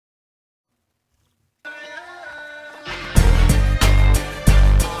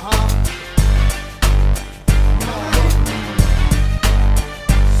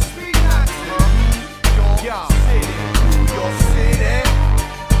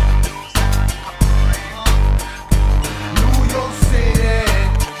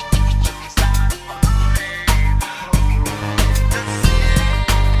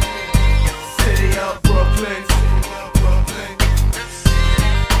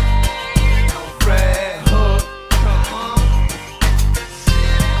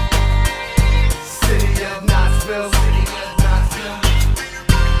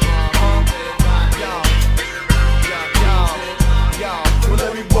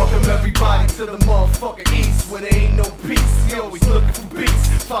to the motherfucking east where there ain't no peace. He always looking for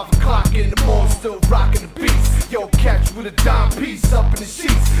beats. 5 o'clock in the morning, still rocking the beats. Yo, catch with a dime piece up in the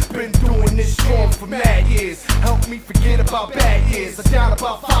sheets. Been doing this strong for mad years. Help me forget about bad years. I down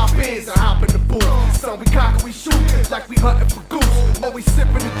about 5 beers and hop in the booth. Son, we cock and we shoot like we hunting for goose. Always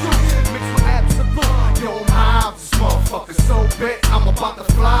sipping the juice, mixed with absolute. Yo, I'm high off this motherfucker, so bent I'm about to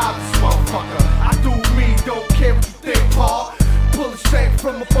fly this motherfucker. I do me, don't care what you think, Paul. Pull a straight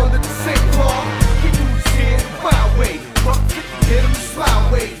from up under the sink, Paul. We do this here the wild way. Rock 50, hit him the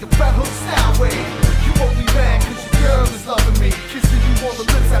smile way, the red hook style way. You only mad cause your girl is loving me, kissing you on the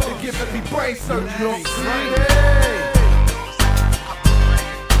lips after giving me brain surgery. New York City,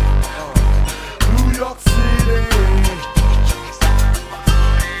 New York City,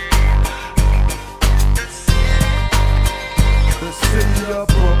 the city of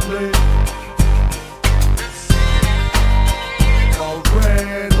Brooklyn, a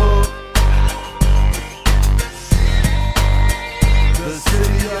red hook, the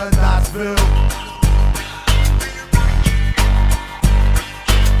city of Knoxville.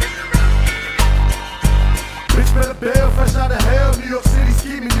 Bitch better bail, fresh out of hell, New York City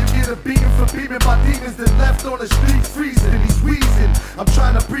scheming. You get a beating for beaming my demons, then left on the street freezing. And he's wheezing, I'm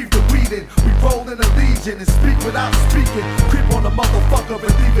trying to breathe the weed in. We roll in a legion and speak without speaking. Creep on the motherfucker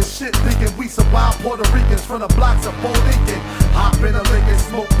and leave his shit thinking we some wild Puerto Ricans from the blocks of Puerto Rican. Hop in a Lincoln,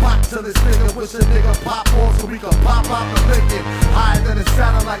 smoke pot till this nigga wish a nigga pop on so we can pop out the Lincoln. Higher than a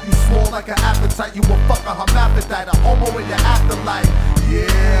satellite, you small like an appetite. You a fucker hermaphrodite, a homo in your afterlife.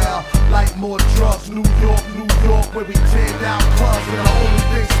 Yeah, like more drugs, New York, where we tear down clubs. And the only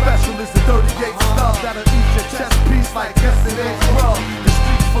thing special is the 38 stubs that'll eat your chest piece like yesterday's grub. The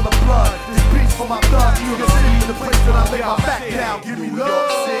streets full of blood, this beats for my thugs. New York City, the place that I lay my back down. Give me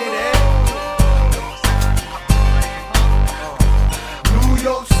love. New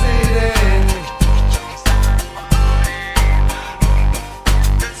York City,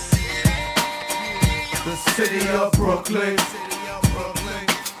 the city of Brooklyn,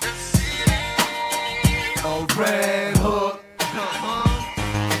 a red hook,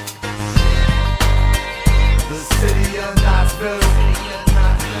 the city of Knoxville.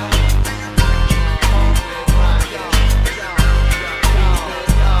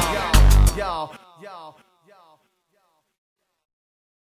 Yo.